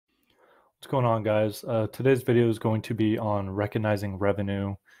What's going on, guys? Today's video is going to be on recognizing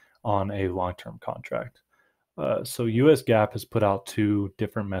revenue on a long-term contract. So US GAAP has put out two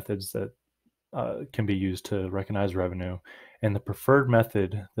different methods that can be used to recognize revenue. And the preferred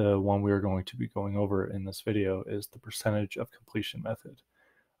method, the one we are going to be going over in this video, is the percentage of completion method.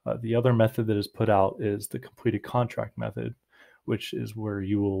 The other method that is put out is the completed contract method, which is where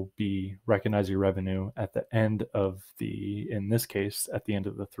you will be recognizing revenue at the end of in this case, at the end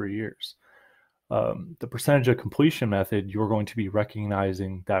of the 3 years. The percentage of completion method, you're going to be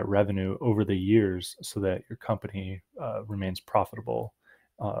recognizing that revenue over the years so that your company remains profitable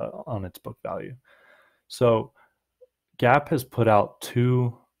on its book value. So GAAP has put out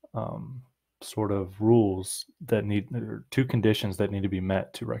two sort of rules that or two conditions that need to be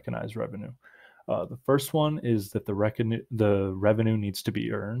met to recognize revenue. The first one is that the revenue needs to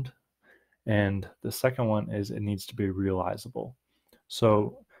be earned, and the second one is it needs to be realizable.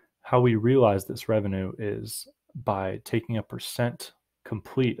 So how we realize this revenue is by taking a percent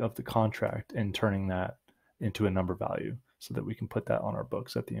complete of the contract and turning that into a number value so that we can put that on our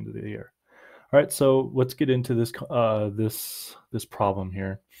books at the end of the year. All right, so let's get into this problem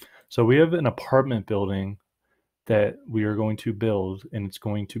here. So we have an apartment building that we are going to build, and it's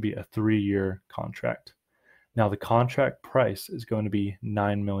going to be a 3-year contract. Now the contract price is going to be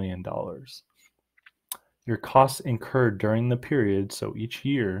 $9 million. Your costs incurred during the period, so each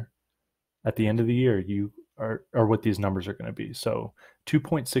year, at the end of the year, you are what these numbers are going to be. So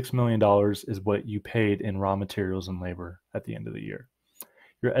 $2.6 million is what you paid in raw materials and labor at the end of the year.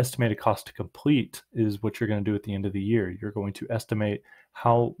 Your estimated cost to complete is what you're going to do at the end of the year. You're going to estimate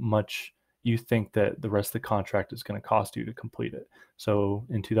how much you think that the rest of the contract is going to cost you to complete it. So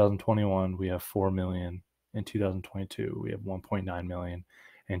in 2021, we have $4 million. In 2022, we have $1.9 million.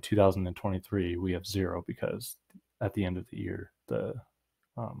 In 2023, we have $0 because at the end of the year, the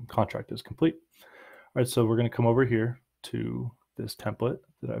contract is complete. All right, so we're going to come over here to this template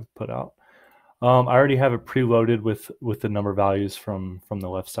that I've put out. I already have it preloaded with the number values from the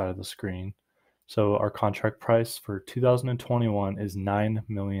left side of the screen. So our contract price for 2021 is $9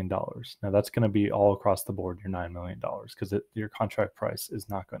 million. Now that's going to be all across the board, your $9 million, because your contract price is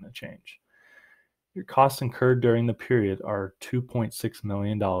not going to change. Your costs incurred during the period are $2.6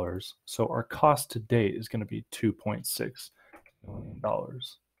 million. So our cost to date is going to be $2.6 million.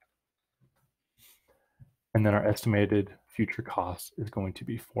 And then our estimated future cost is going to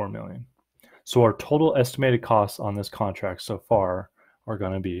be $4 million. So our total estimated costs on this contract so far are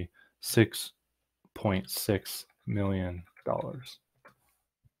going to be $6.6 million.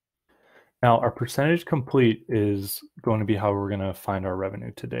 Now our percentage complete is going to be how we're going to find our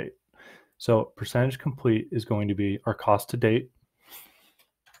revenue to date. So percentage complete is going to be our cost to date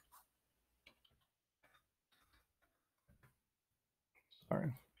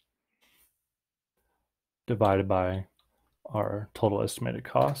divided by our total estimated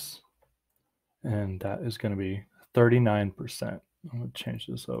costs, and that is going to be 39%. I'm going to change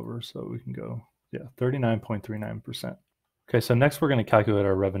this over so we can go, 39.39%. Okay, so next we're going to calculate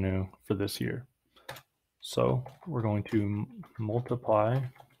our revenue for this year. So we're going to multiply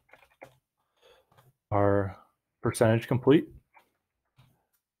our percentage complete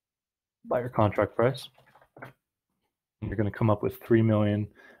by your contract price. And you're going to come up with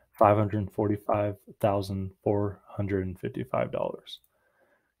 $3,545,455.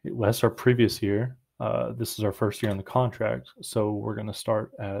 Less our previous year. This is our first year on the contract, so we're going to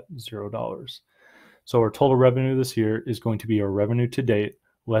start at $0. So our total revenue this year is going to be our revenue to date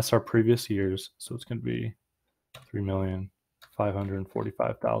less our previous years. So it's going to be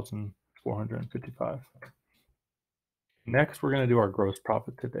 $3,545,455. Next, we're going to do our gross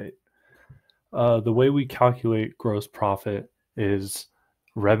profit to date. The way we calculate gross profit is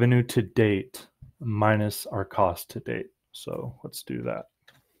revenue to date minus our cost to date. So let's do that.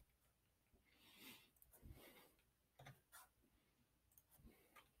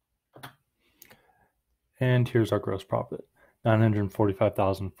 And here's our gross profit,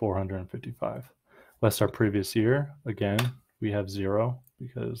 $945,455. Less our previous year. Again, we have $0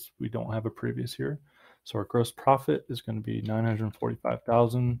 because we don't have a previous year. So our gross profit is going to be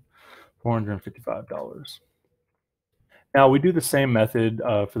 $945,455. Now we do the same method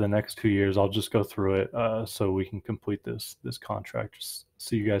for the next 2 years. I'll just go through it so we can complete this contract, just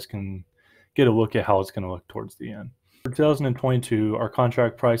so you guys can get a look at how it's going to look towards the end. For 2022, our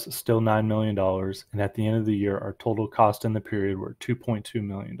contract price is still $9 million, and at the end of the year, our total cost in the period were $2.2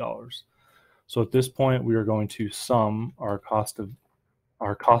 million. So at this point, we are going to sum our cost to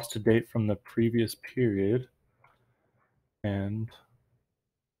date from the previous period and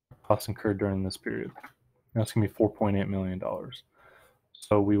costs incurred during this period. That's going to be $4.8 million.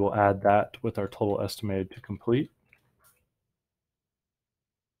 So we will add that with our total estimated to complete.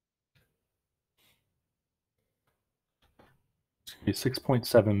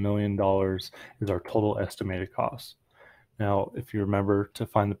 $6.7 million is our total estimated cost. Now, if you remember, to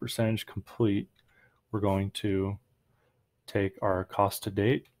find the percentage complete, we're going to take our cost to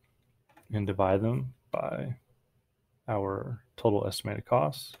date and divide them by our total estimated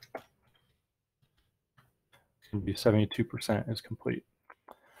costs. It's going to be 72% is complete.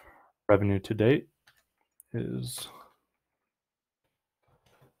 Revenue to date is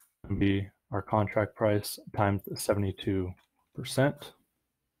going to be our contract price times 72%.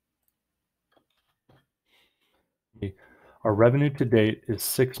 Our revenue to date is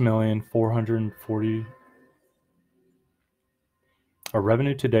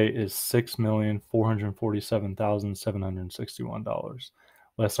 $6,447,761.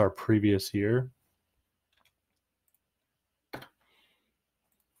 Less our previous year.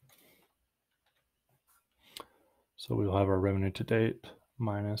 So we will have our revenue to date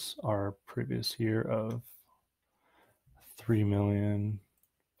minus our previous year of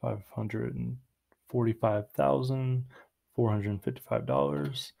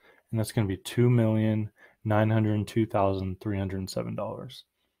 $3,545,455, and that's going to be $2,902,307.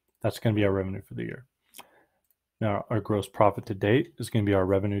 That's going to be our revenue for the year. Now, our gross profit to date is going to be our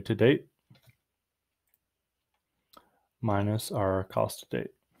revenue to date minus our cost to date.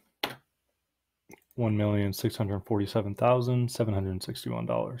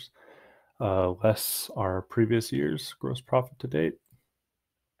 $1,647,761. Less our previous year's gross profit to date.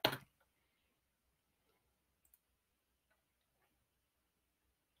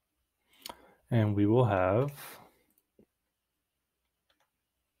 And we will have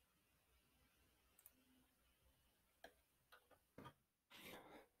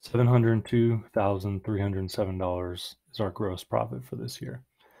 $702,307 is our gross profit for this year.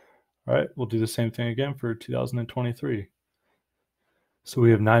 All right, we'll do the same thing again for 2023. So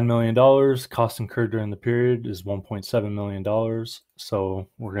we have $9 million. Cost incurred during the period is $1.7 million. So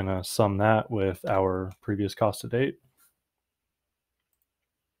we're going to sum that with our previous cost to date.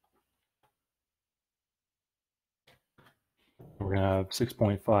 We're going to have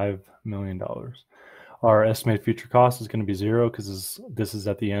 $6.5 million. Our estimated future cost is going to be zero because this is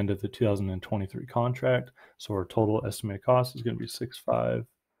at the end of the 2023 contract. So our total estimated cost is going to be $6.5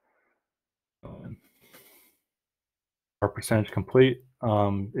 million. Our percentage complete,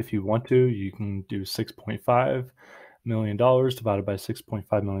 if you want to, you can do $6.5 million divided by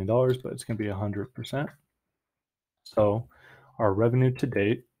 $6.5 million, but it's going to be 100%. So our revenue to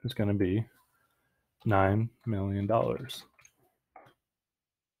date is going to be $9 million.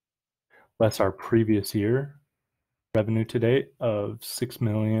 Less our previous year revenue to date of $6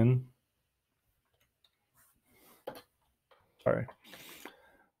 million. Sorry.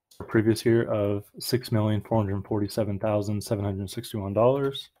 Our previous year of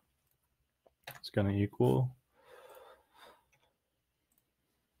 $6,447,761. It's going to equal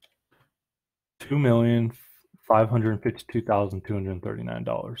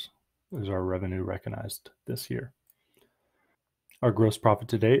 $2,552,239 is our revenue recognized this year. Our gross profit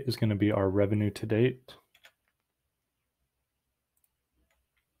to date is going to be our revenue to date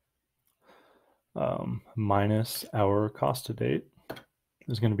minus our cost to date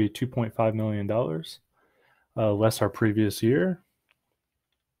is going to be $2.5 million, less our previous year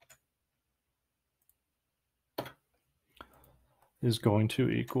is going to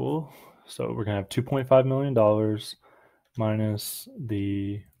equal, so we're going to have $2.5 million minus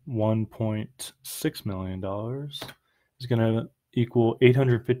the $1.6 million is going to equal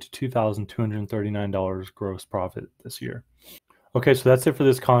 $852,239 gross profit this year. Okay, so that's it for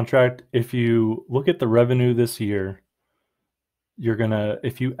this contract. If you look at the revenue this year, you're gonna,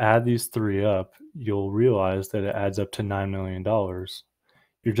 if you add these three up, you'll realize that it adds up to $9 million.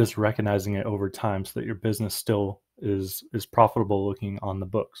 You're just recognizing it over time so that your business still is profitable looking on the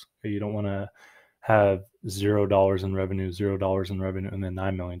books. Okay? You don't want to have $0 in revenue, $0 in revenue, and then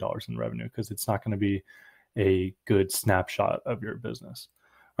 $9 million in revenue, because it's not going to be a good snapshot of your business.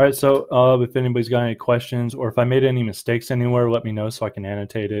 All right, so if anybody's got any questions, or if I made any mistakes anywhere, let me know so I can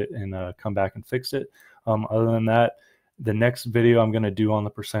annotate it and come back and fix it. Other than that, the next video I'm going to do on the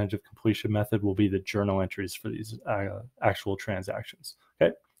percentage of completion method will be the journal entries for these actual transactions.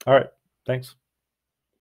 Okay, all right, thanks.